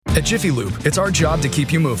At Jiffy Lube, it's our job to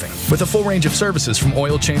keep you moving. With a full range of services from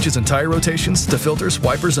oil changes and tire rotations to filters,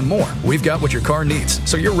 wipers, and more, we've got what your car needs,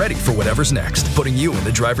 so you're ready for whatever's next. Putting you in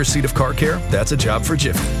the driver's seat of car care, that's a job for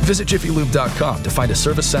Jiffy. Visit jiffylube.com to find a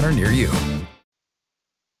service center near you.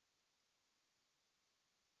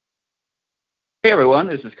 Hey everyone,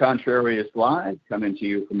 this is Contrarious Live, coming to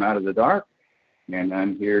you from Out of the Dark, and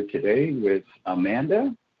I'm here today with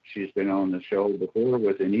Amanda. She's been on the show before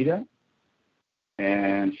with Anita,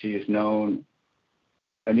 and she's known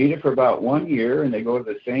Anita for about 1 year, and they go to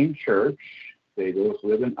the same church. They both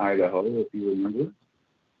live in Idaho, if you remember,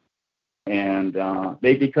 and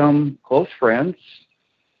they become close friends,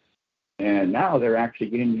 and now they're actually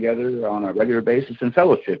getting together on a regular basis and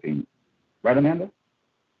fellowshipping. Right, Amanda?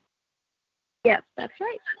 Yes, that's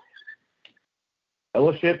right.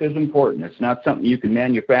 Fellowship is important. It's not something you can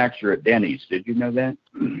manufacture at Denny's. Did you know that?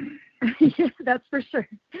 Yeah, that's for sure.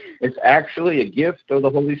 It's actually a gift of the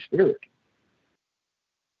Holy Spirit.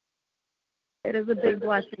 It is a big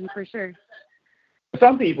blessing for sure.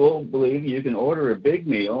 Some people believe you can order a big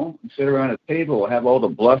meal, sit around a table, have all the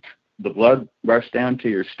blood rush down to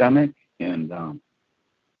your stomach, and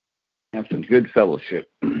have some good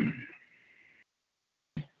fellowship.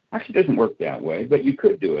 Actually, it doesn't work that way, but you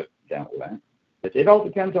could do it that way. It all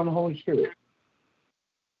depends on the Holy Spirit.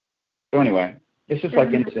 So anyway, it's just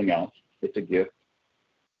like anything else. It's a gift.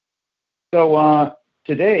 So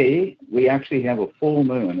today, we actually have a full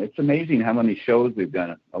moon. It's amazing how many shows we've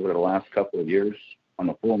done over the last couple of years on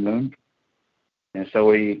the full moon. And so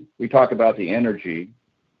we talk about the energy.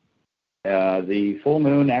 The full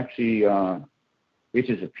moon actually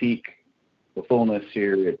reaches a peak, the fullness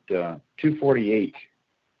here at 2:48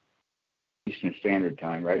 Eastern Standard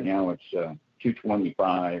Time. Right now it's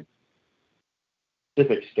 2:25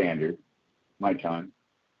 Pacific Standard, my time.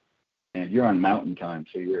 And you're on Mountain Time,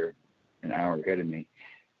 so you're an hour ahead of me.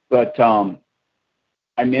 But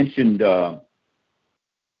I mentioned, what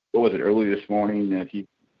was it, early this morning,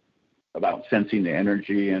 about sensing the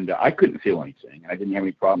energy, and I couldn't feel anything. I didn't have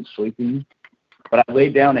any problem sleeping. But I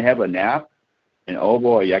laid down to have a nap, and oh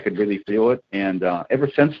boy, I could really feel it. And ever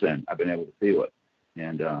since then, I've been able to feel it.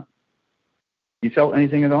 And you felt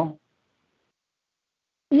anything at all?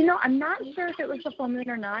 You know, I'm not sure if it was the full moon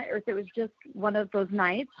or not, or if it was just one of those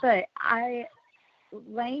nights, but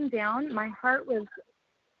laying down, my heart was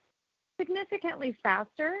significantly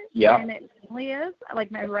faster than it normally is.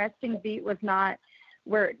 Like my resting beat was not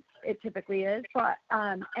where it typically is. But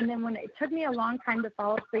and then when it took me a long time to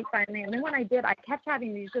fall asleep finally, and then when I did, I kept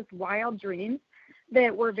having these just wild dreams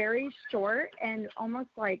that were very short and almost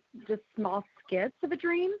like just small skits of a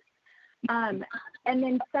dream. And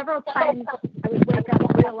then several times I would wake up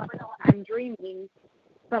and realize I'm dreaming,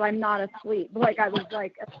 but I'm not asleep. Like I was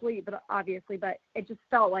like asleep, but obviously, but it just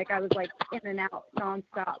felt like I was like in and out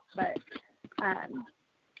nonstop. But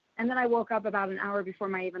and then I woke up about an hour before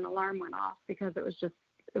my even alarm went off because it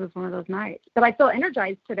was one of those nights. But I feel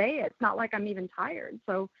energized today. It's not like I'm even tired,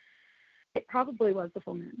 so it probably was the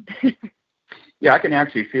full moon. Yeah, I can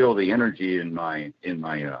actually feel the energy in my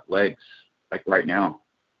legs, like right now.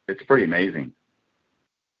 It's pretty amazing.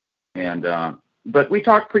 And but we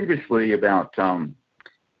talked previously about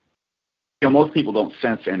most people don't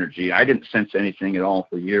sense energy. I didn't sense anything at all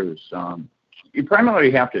for years. You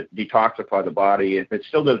primarily have to detoxify the body. If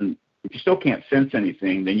you still can't sense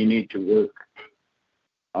anything, then you need to work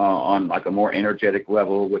on like a more energetic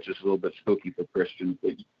level, which is a little bit spooky for Christians.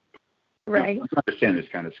 But right. I understand this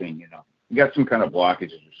kind of thing. You got some kind of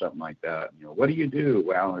blockages or something like that. What do you do?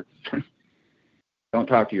 Well, it's don't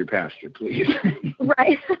talk to your pastor, please.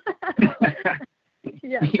 Right.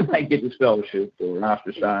 Yeah. You might get disfellowshipped or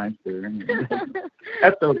ostracized.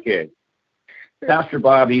 That's okay. Pastor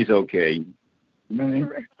Bob, he's okay. You know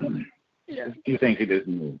what I mean? Yeah. He thinks he doesn't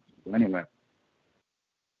move. So anyway,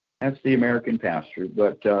 that's the American pastor.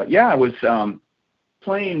 But, I was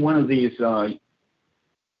playing one of these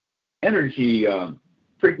energy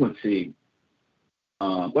frequency.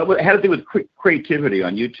 Well, it had to do with creativity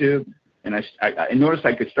on YouTube. And I noticed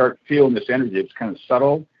I could start feeling this energy. It's kind of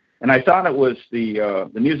subtle. And I thought it was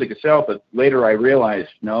the music itself, but later I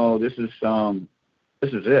realized, no, this is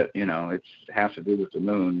it. It has to do with the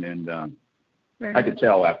moon. And I could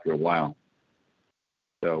tell after a while.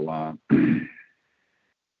 So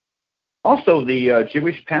also the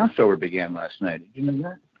Jewish Passover began last night. Did you know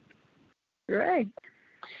that? Right.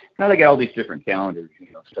 Now they got all these different calendars,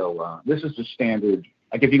 So this is the standard.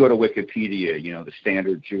 Like if you go to Wikipedia, the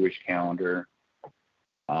standard Jewish calendar.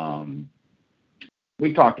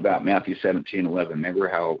 We talked about Matthew 17:11. Remember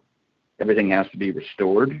how everything has to be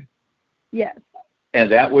restored? Yes.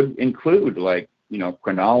 And that would include like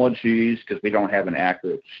chronologies because we don't have an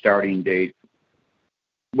accurate starting date.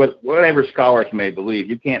 Whatever scholars may believe,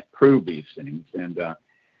 you can't prove these things. And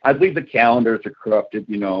I believe the calendars are corrupted.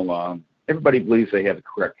 Everybody believes they have the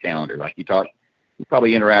correct calendar. Like you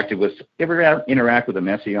probably interacted with. You ever interact with a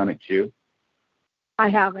Messianic Jew? I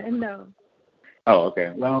haven't, no. Oh,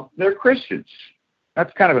 okay. Well, they're Christians.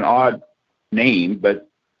 That's kind of an odd name, but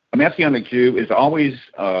a Messianic Jew is always,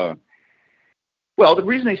 the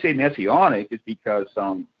reason they say Messianic is because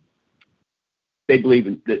they believe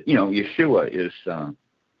that, Yeshua is the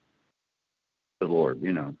Lord,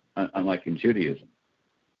 unlike in Judaism.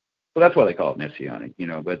 So that's why they call it Messianic,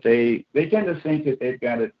 but they tend to think that they've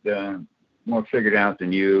got it more figured out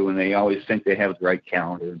than you, and they always think they have the right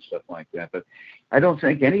calendar and stuff like that. But I don't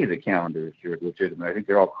think any of the calendars are legitimate. I think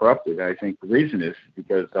they're all corrupted. I think the reason is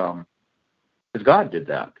because God did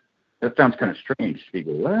that. That sounds kind of strange to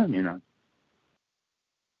people. Well,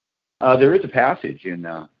 there is a passage in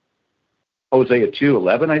Hosea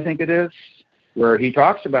 2:11, I think it is, where he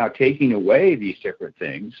talks about taking away these different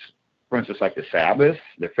things. For instance, like the Sabbath,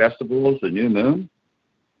 the festivals, the new moon.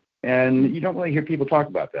 And you don't really hear people talk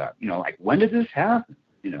about that. Like, when did this happen?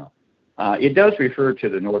 It does refer to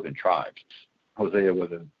the northern tribes. Hosea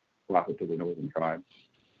was a prophet to the northern tribes.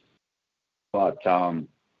 But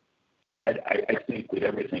I think that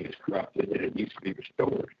everything is corrupted and it needs to be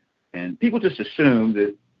restored. And people just assume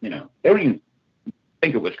that, they don't even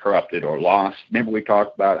think it was corrupted or lost. Remember we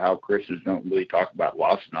talked about how Christians don't really talk about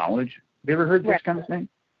lost knowledge? Have you ever heard this kind of thing?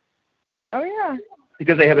 Oh, yeah.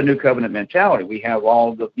 Because they have a new covenant mentality. We have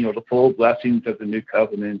all the, the full blessings of the new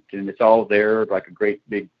covenant, and it's all there like a great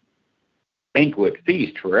big banquet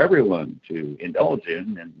feast for everyone to indulge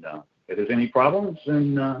in. And if there's any problems,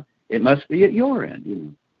 then it must be at your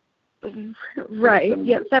end, Right.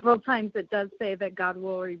 Yet several times it does say that God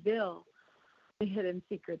will reveal the hidden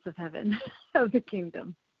secrets of heaven, of the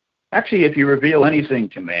kingdom. Actually, if you reveal anything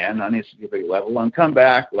to man on a specific level and come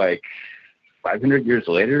back like 500 years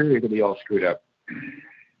later, it'll be all screwed up.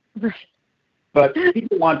 Right. But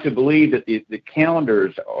people want to believe that the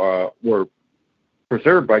calendars were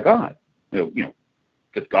preserved by God,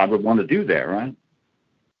 because God would want to do that, right?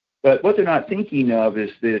 But what they're not thinking of is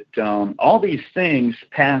that all these things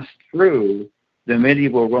passed through the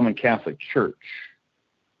medieval Roman Catholic Church.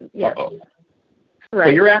 Yes. Uh-oh. Right.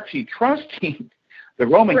 So you're actually trusting the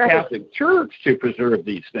Roman Catholic Church to preserve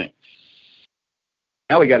these things.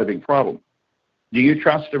 Now we got a big problem. Do you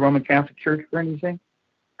trust the Roman Catholic Church for anything?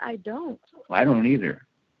 I don't. I don't either.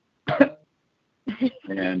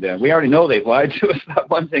 And we already know they've lied to us about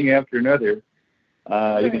one thing after another.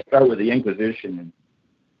 You can start with the Inquisition, and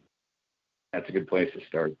that's a good place to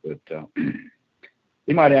start. But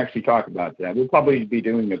we might actually talk about that. We'll probably be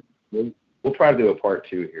doing we'll try to do a part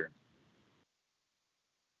 2 here.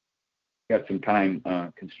 Got some time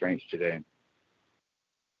constraints today.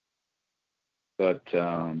 But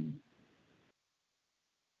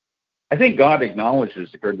I think God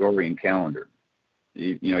acknowledges the Gregorian calendar,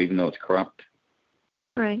 even though it's corrupt.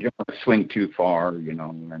 Right. You don't want to swing too far,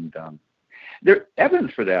 and there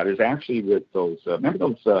evidence for that is actually with those, remember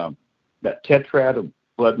those, that tetrad of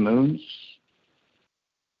blood moons?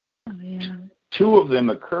 Oh, yeah. 2 of them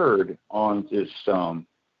occurred on this,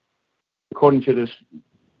 according to this,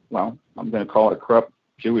 I'm going to call it a corrupt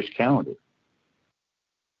Jewish calendar.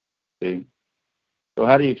 See? So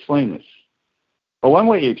how do you explain this? Well, one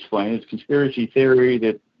way you explain it is conspiracy theory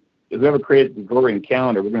that whoever created the Gregorian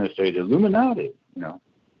calendar, we're going to say the Illuminati.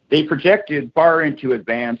 They projected far into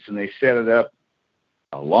advance and they set it up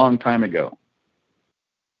a long time ago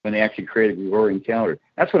when they actually created the Gregorian calendar.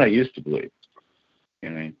 That's what I used to believe.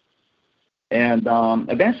 And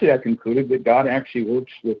eventually I concluded that God actually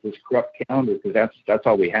works with this corrupt calendar because that's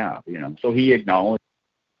all we have. So he acknowledged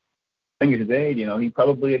things today. He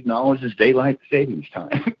probably acknowledges daylight savings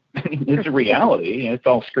time. It's a reality, and it's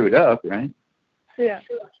all screwed up, right? Yeah.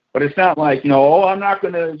 But it's not like, I'm not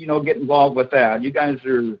going to, get involved with that. You guys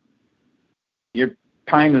your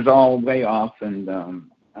time is all way off, and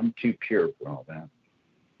I'm too pure for all that.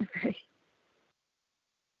 Okay.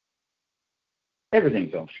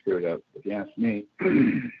 Everything's all screwed up, if you ask me.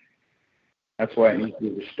 That's why it needs to be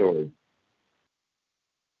restored.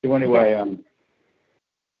 So anyway,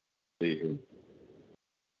 see here.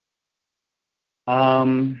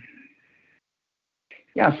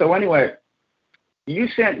 So anyway, you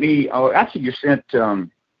sent me, you sent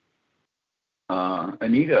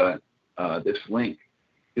Anita this link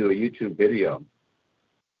to a YouTube video.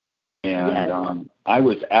 And yes. I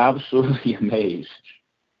was absolutely amazed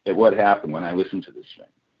at what happened when I listened to this thing.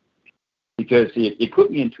 Because it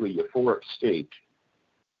put me into a euphoric state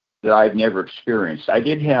that I've never experienced. I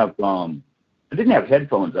did have I didn't have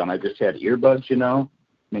headphones on. I just had earbuds, you know.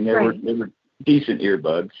 I mean, they were decent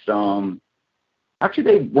earbuds. Actually,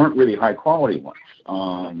 they weren't really high quality ones.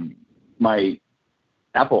 My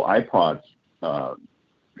Apple iPods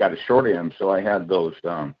got a short end, so I had those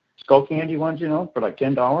Skull Candy ones, you know, for like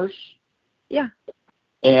 $10. Yeah.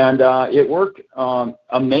 And it worked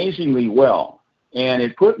amazingly well. And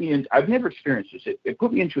it put me in, I've never experienced this, it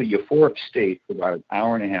put me into a euphoric state for about an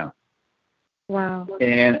hour and a half. Wow.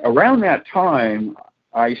 And around that time,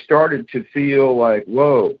 I started to feel like,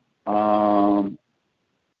 whoa,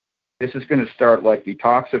 this is going to start like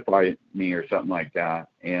detoxify me or something like that.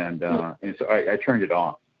 And so I turned it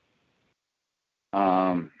off.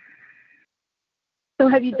 So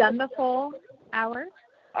have you done the full hour?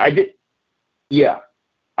 I did, yeah.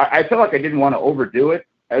 I felt like I didn't want to overdo it.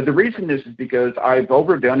 The reason is because I've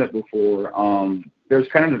overdone it before. There's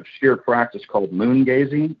kind of an obscure practice called moon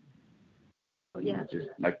gazing. Yeah. Which is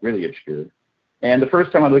like really obscure. And the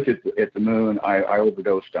first time I looked at the moon, I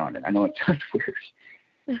overdosed on it. I know it sounds weird,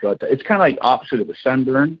 but it's kind of like opposite of a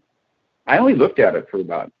sunburn. I only looked at it for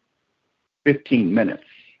about 15 minutes.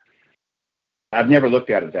 I've never looked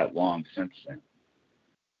at it that long since then.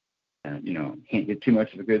 And, you know, can't get too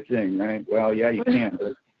much of a good thing, right? Well, yeah, you can.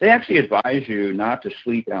 But they actually advise you not to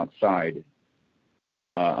sleep outside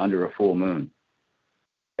under a full moon.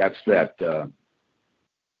 That's that kind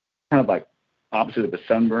of like opposite of a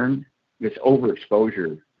sunburn. It's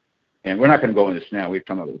overexposure. And we're not going to go into this now. We've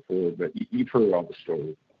talked about it before, but you've heard all the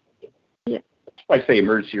stories. Yeah. Like, say,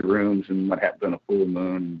 emergency rooms and what happens on a full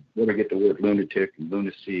moon, where we get the word lunatic and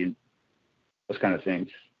lunacy and those kind of things.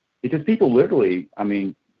 Because people literally, I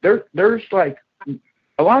mean, there's like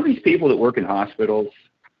a lot of these people that work in hospitals.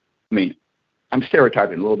 I mean, I'm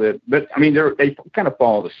stereotyping a little bit, but I mean, they kind of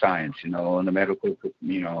follow the science, you know, in the medical,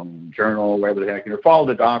 you know, journal, whatever the heck, and they follow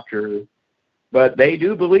the doctor. But they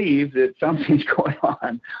do believe that something's going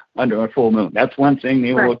on under a full moon. That's one thing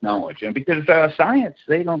they will acknowledge. And because science,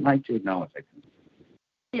 they don't like to acknowledge that.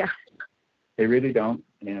 Yeah. They really don't.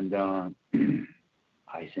 And I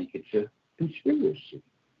think it's a conspiracy.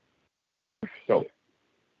 So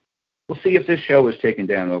we'll see if this show is taken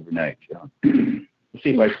down overnight, John. We'll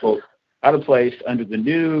see if I spoke out of place under the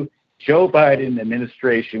new Joe Biden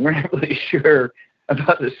administration. We're not really sure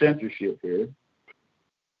about the censorship here.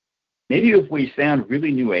 Maybe if we sound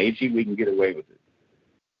really new agey, we can get away with it.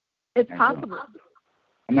 It's possible.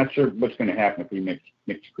 I'm not sure what's going to happen if we mix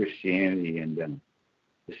Christianity and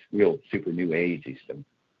this real super new agey stuff.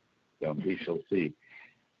 So we shall see.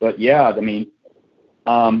 But yeah, I mean,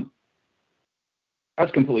 I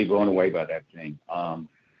was completely blown away by that thing.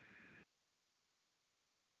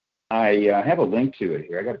 I have a link to it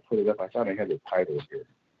here. I got to put it up. I thought I had the title here.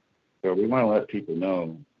 So we want to let people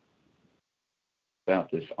know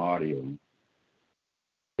about this audio.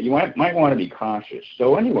 But you might want to be cautious.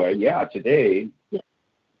 So anyway, yeah, today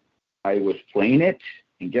I was playing it,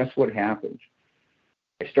 and guess what happened?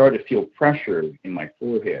 I started to feel pressure in my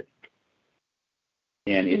forehead.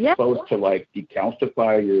 And it's supposed to like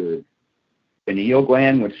decalcify your pineal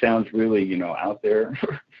gland, which sounds really, you know, out there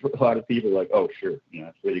for a lot of people. Like, oh, sure, you know,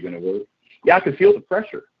 it's really going to work. Yeah, I could feel the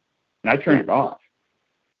pressure, and I turned it off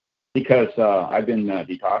because I've been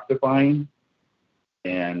detoxifying,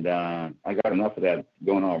 and I got enough of that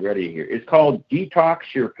going already here. It's called Detox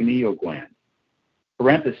Your Pineal Gland,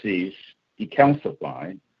 parentheses,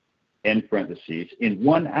 decalcify, end parentheses, in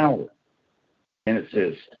 1 hour. And it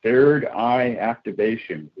says, third eye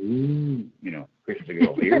activation. Ooh, you know, Christians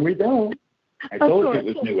go, here we go. I told you it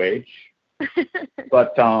was New Age.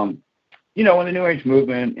 But, you know, in the New Age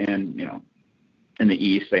movement and, you know, in the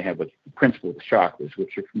East, they have the principle of the chakras,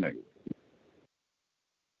 which you're familiar with.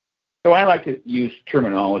 So I like to use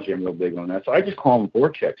terminology. I'm real big on that. So I just call them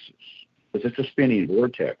vortexes because it's a spinning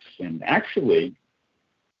vortex. And actually,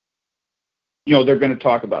 you know, they're going to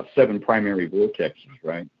talk about 7 primary vortexes,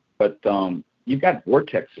 right? But you've got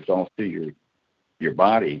vortexes all through your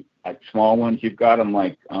body. Like small ones, you've got them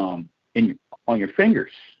like on your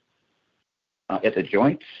fingers, at the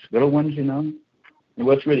joints, little ones, you know. And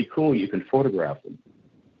what's really cool, you can photograph them,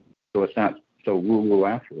 so it's not so woo-woo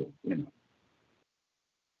after it, you know.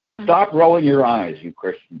 Stop rolling your eyes, you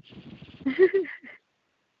Christians.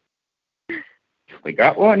 We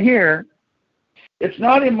got one here. It's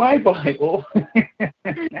not in my Bible.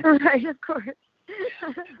 Right, of course.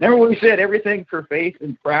 Remember what we said, everything for faith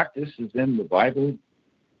and practice is in the Bible?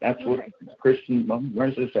 That's what Christian,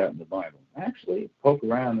 where's this at in the Bible? Actually, poke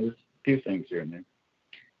around, there's a few things here and there.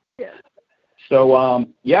 Yeah. So,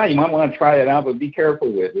 yeah, you might want to try it out, but be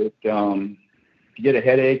careful with it. If you get a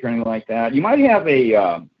headache or anything like that, you might have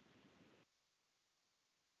a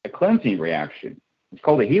cleansing reaction. It's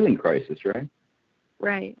called a healing crisis, right?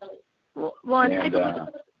 Right. Well, and And,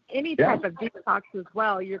 any type of detox as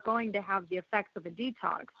well, you're going to have the effects of a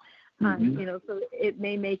detox. So it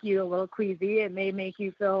may make you a little queasy. It may make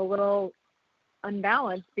you feel a little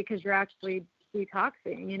unbalanced because you're actually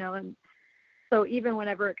detoxing, and so even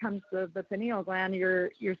whenever it comes to the pineal gland, you're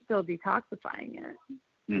still detoxifying it.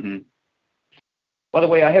 Mm-hmm. By the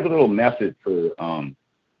way, I have a little method for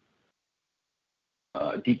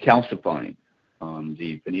decalcifying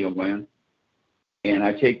the pineal gland, and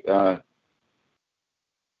I take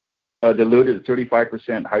diluted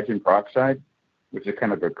 35% hydrogen peroxide, which is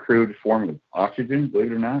kind of a crude form of oxygen,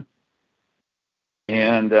 believe it or not.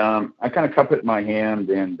 And I kind of cup it in my hand,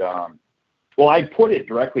 and I put it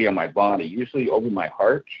directly on my body, usually over my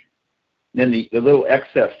heart. And then the little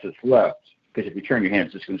excess that's left, because if you turn your hand,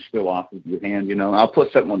 it's just going to spill off of your hand, I'll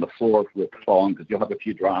put something on the floor for it to fall on, because you'll have a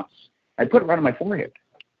few drops. I put it right on my forehead.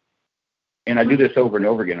 And I do this over and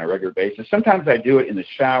over again on a regular basis. Sometimes I do it in the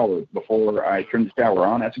shower before I turn the shower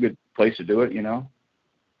on. That's a good place to do it,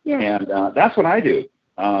 Yeah. And that's what I do.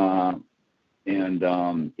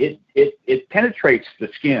 It penetrates the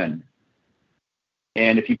skin.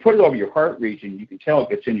 And if you put it over your heart region, you can tell it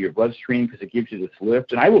gets into your bloodstream because it gives you this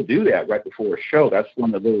lift. And I will do that right before a show. That's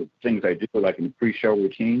one of the little things I do, like in the pre-show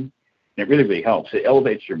routine. And it really, really helps. It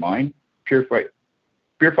elevates your mind, purifies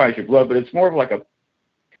your blood, but it's more of like a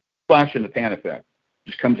flash in the pan effect.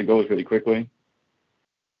 It just comes and goes really quickly.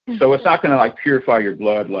 So it's not going to purify your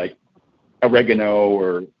blood like oregano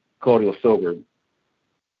or colloidal silver.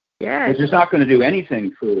 Yeah. It's just not going to do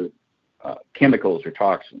anything for chemicals or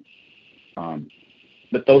toxins.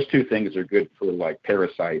 But those two things are good for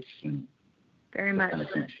parasites and very much. Kind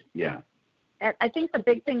of things. Yeah. I think the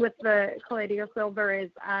big thing with the colloidal silver is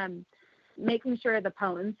making sure the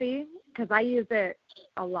potency, because I use it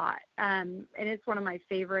a lot, and it's one of my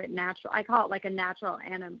favorite natural. I call it like a natural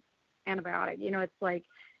antibiotic. It's like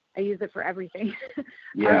I use it for everything.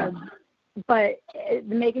 Yeah. But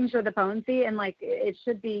making sure the potency, and it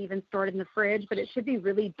should be even stored in the fridge, but it should be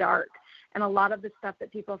really dark. And a lot of the stuff that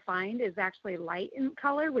people find is actually light in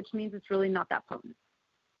color, which means it's really not that potent.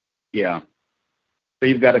 Yeah. So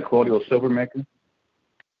you've got a colloidal silver maker?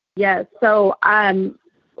 Yes. So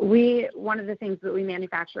one of the things that we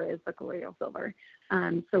manufacture is the colloidal silver.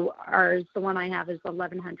 So the one I have is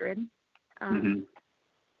 1100.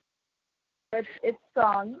 It's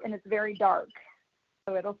strong and it's very dark,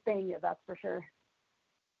 so it'll stain you. That's for sure.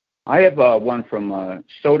 I have one from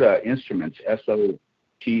Soda Instruments,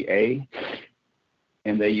 SOTA,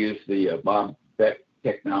 and they use the Bob Beck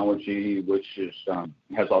technology, which is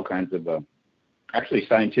has all kinds of actually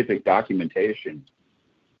scientific documentation.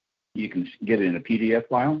 You can get it in a PDF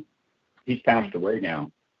file. He's passed away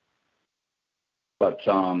now, but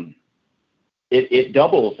it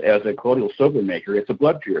doubles as a colloidal silver maker. It's a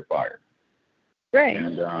blood purifier. Right.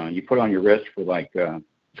 And you put it on your wrist for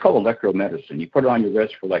it's called electromedicine. You put it on your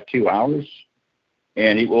wrist for 2 hours,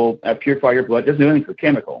 and it will purify your blood. It doesn't do anything for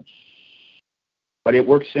chemicals, but it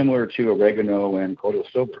works similar to oregano and colloidal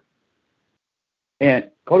silver. And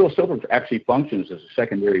colloidal silver actually functions as a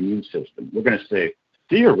secondary immune system. We're going to say,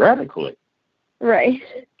 theoretically. Right.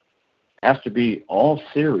 It has to be all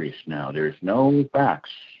theories now. There's no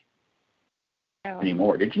facts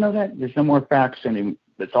anymore. Did you know that? There's no more facts anymore.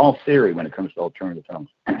 It's all theory when it comes to alternative health.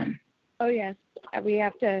 Oh, yes. We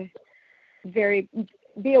have to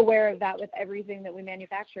be aware of that with everything that we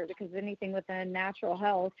manufacture, because anything within natural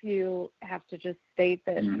health, you have to just state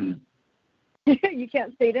that you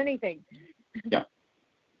can't state anything. Yeah.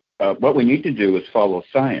 What we need to do is follow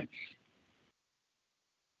science.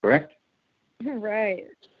 Correct? Right.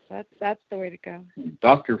 That's the way to go.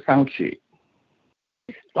 Dr. Fauci.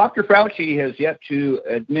 Dr. Fauci has yet to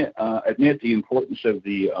admit the importance of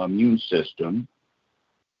the immune system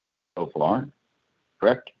so far.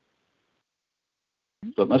 Correct?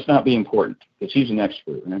 So it must not be important, because he's an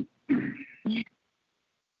expert, right?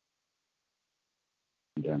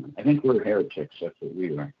 And, I think we're heretics. That's what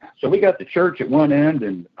we are. So we got the church at one end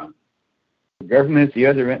and the government at the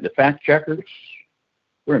other end, the fact checkers.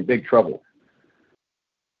 We're in big trouble.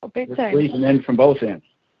 Oh, big We're time. squeezing in from both ends.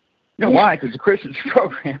 You know why? Because the Christians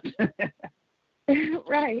program.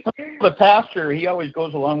 Right. The pastor, he always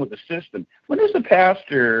goes along with the system. When does the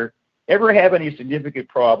pastor ever have any significant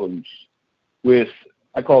problems with,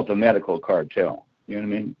 I call it the medical cartel? You know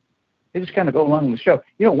what I mean? They just kind of go along with the show.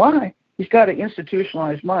 You know why? He's got an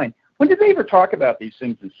institutionalized mind. When did they ever talk about these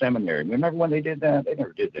things in seminary? Remember when they did that? They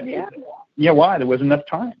never did that. Yeah. You know why? There wasn't enough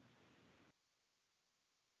time.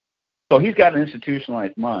 So he's got an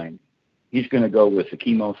institutionalized mind. He's going to go with the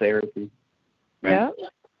chemotherapy, right? Yeah.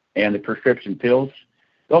 And the prescription pills.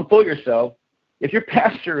 Don't fool yourself. If your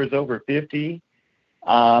pastor is over 50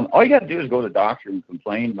 All you got to do is go to the doctor and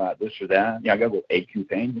complain about this or that. Yeah, I got a little aching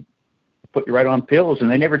pain. Put you right on pills, and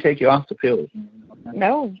they never take you off the pills.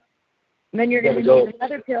 No. And then you're going to need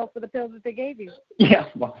another pill for the pills that they gave you. Yeah.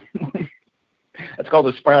 Well, that's called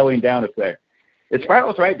the spiraling down effect. It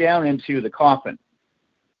spirals right down into the coffin.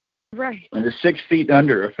 Right. And the 6 feet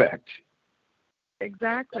under effect.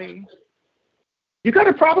 Exactly. You got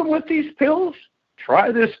a problem with these pills?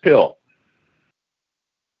 Try this pill.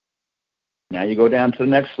 Now you go down to the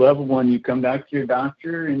next level when you come back to your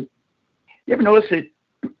doctor. And you ever notice that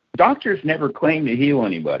doctors never claim to heal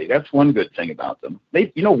anybody? That's one good thing about them.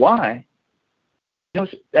 You know why? You know,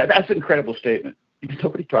 that's an incredible statement.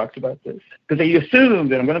 Nobody talks about this. Because they assume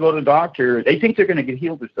that I'm going to go to the doctor. They think they're going to get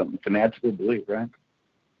healed or something. It's a magical belief, right?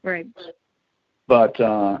 Right. But,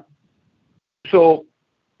 so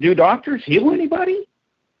do doctors heal anybody?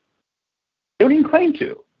 They don't even claim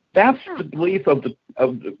to. That's the belief of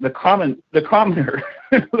the commoner.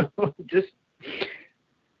 Just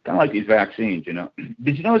kind of like these vaccines, you know.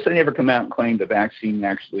 Did you notice they never come out and claim the vaccine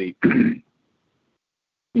actually,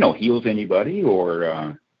 heals anybody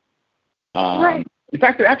or, right. In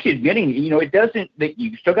fact, they're actually admitting, it doesn't, that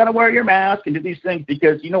you still got to wear your mask and do these things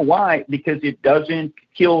because, you know why? Because it doesn't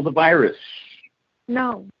kill the virus.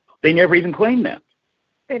 No. They never even claim that.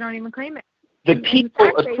 They don't even claim it. The people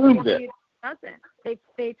assume that. It doesn't.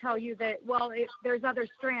 They tell you that, there's other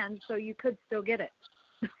strands, so you could still get it.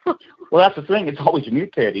 Well, that's the thing. It's always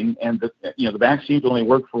mutating, and the vaccines only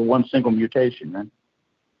work for one single mutation, right?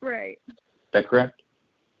 Right. Is that correct?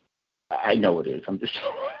 I know it is. I'm just...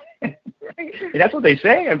 Right. And that's what they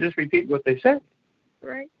say. I'm just repeating what they say.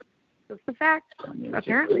 Right. That's the fact,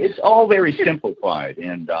 apparently. It's all very simplified.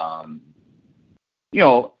 And,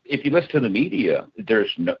 if you listen to the media, there's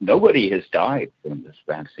nobody has died from this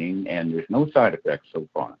vaccine, and there's no side effects so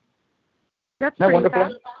far. That's Isn't that wonderful?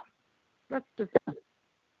 Fast. That's just...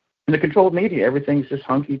 In the controlled media, everything's just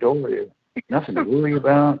hunky-dory. Nothing to worry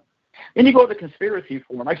about. Then you go to the conspiracy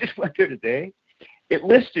forum. I just went there today. It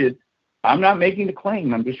listed... I'm not making the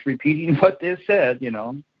claim. I'm just repeating what this said,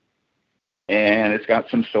 And it's got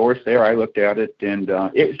some source there. I looked at it, and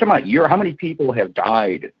it's talking about Europe. How many people have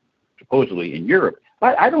died, supposedly, in Europe?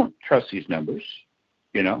 I don't trust these numbers,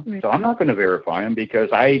 So I'm not going to verify them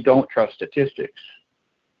because I don't trust statistics.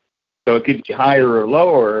 So it could be higher or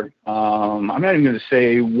lower. I'm not even going to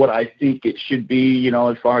say what I think it should be,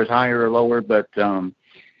 as far as higher or lower, but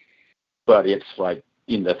it's like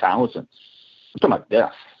in the thousands. I'm talking about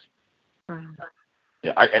deaths.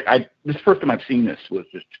 Yeah, this first time I've seen this was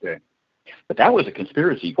just today. But that was a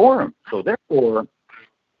conspiracy forum. So therefore,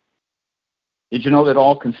 did you know that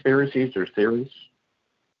all conspiracies are theories?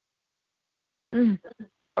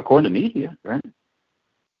 According to media, right?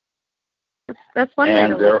 That's one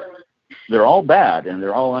and they're all bad, and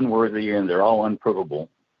they're all unworthy, and they're all unprovable.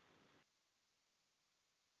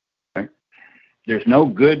 Right? There's no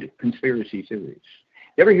good conspiracy theories.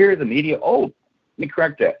 You ever hear the media? Oh, let me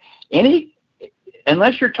correct that.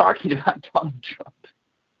 Unless you're talking about Donald Trump,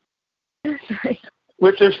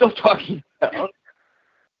 which they're still talking about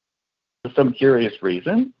for some curious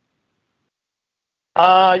reason.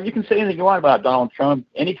 You can say anything you want about Donald Trump,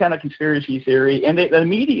 any kind of conspiracy theory, and the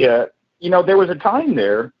media. There was a time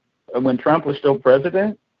there when Trump was still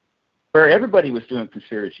president where everybody was doing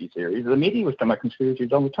conspiracy theories. The media was talking about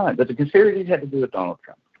conspiracies all the time, but the conspiracies had to do with Donald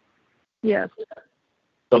Trump. Yes.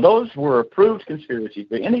 So those were approved conspiracies.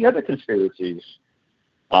 But any other conspiracies,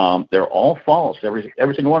 they're all false. Every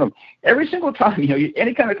single one of them. Every single time,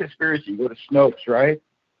 any kind of conspiracy, you go to Snopes, right?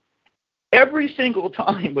 Every single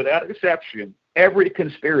time, without exception, every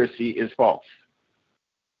conspiracy is false.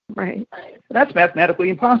 Right. That's mathematically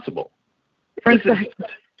impossible. For instance,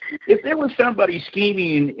 if there was somebody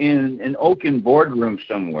scheming in an oaken boardroom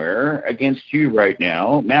somewhere against you right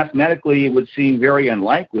now, mathematically it would seem very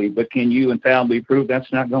unlikely, but can you infallibly prove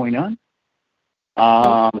that's not going on?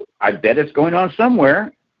 I bet it's going on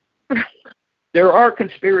somewhere. There are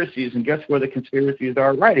conspiracies, and guess where the conspiracies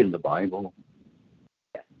are? Right in the Bible.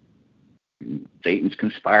 Satan's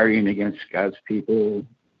conspiring against God's people.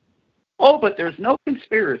 Oh, but there's no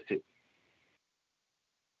conspiracy.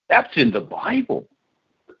 That's in the Bible.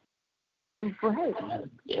 Right.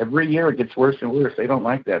 Every year it gets worse and worse. They don't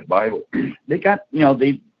like that Bible. They got,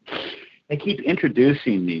 they keep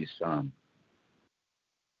introducing these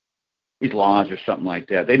laws or something like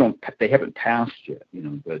that. They haven't passed yet,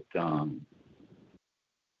 but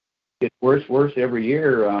it's worse every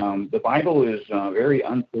year. The Bible is very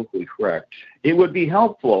unpolitically correct. It would be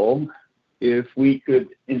helpful if we could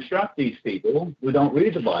instruct these people who don't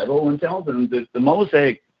read the Bible and tell them that the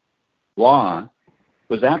Mosaic law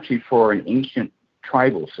was actually for an ancient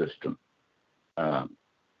tribal system.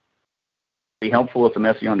 be helpful if the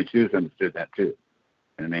Messianic Jews understood that too.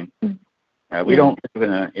 You know what I mean? We don't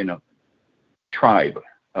live in a tribe.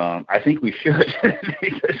 I think we should,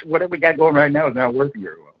 because whatever we got going right now is not working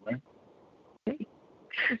very well, right?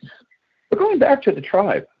 But going back to the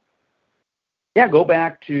tribe, go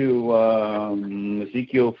back to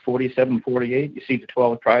Ezekiel 47:48. You see the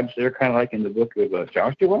 12 tribes there, kind of like in the book of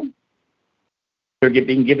Joshua. They're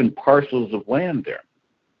being given parcels of land there.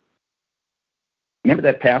 Remember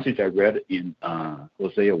that passage I read in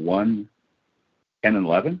Hosea 1, 10 and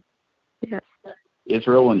 11? Yes.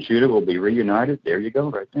 Israel and Judah will be reunited. There you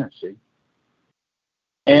go, right there, see?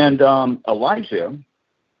 And Elijah,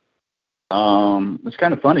 it's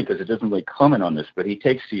kind of funny because it doesn't really comment on this, but he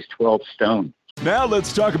takes these 12 stones. Now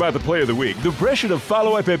let's talk about the play of the week. The pressure to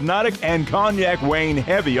follow up Hypnotic and Cognac weighing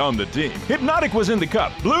heavy on the team. Hypnotic was in the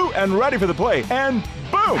cup, blue and ready for the play, and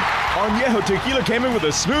boom! Añejo Tequila came in with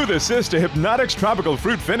a smooth assist to Hypnotic's tropical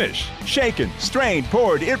fruit finish. Shaken, strained,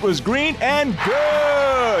 poured, it was green and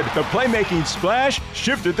good! The playmaking splash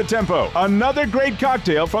shifted the tempo. Another great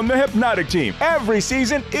cocktail from the Hypnotic team. Every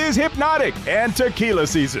season is Hypnotic and tequila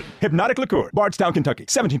season. Hypnotic Liqueur, Bardstown, Kentucky.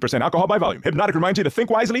 17% alcohol by volume. Hypnotic reminds you to think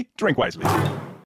wisely, drink wisely.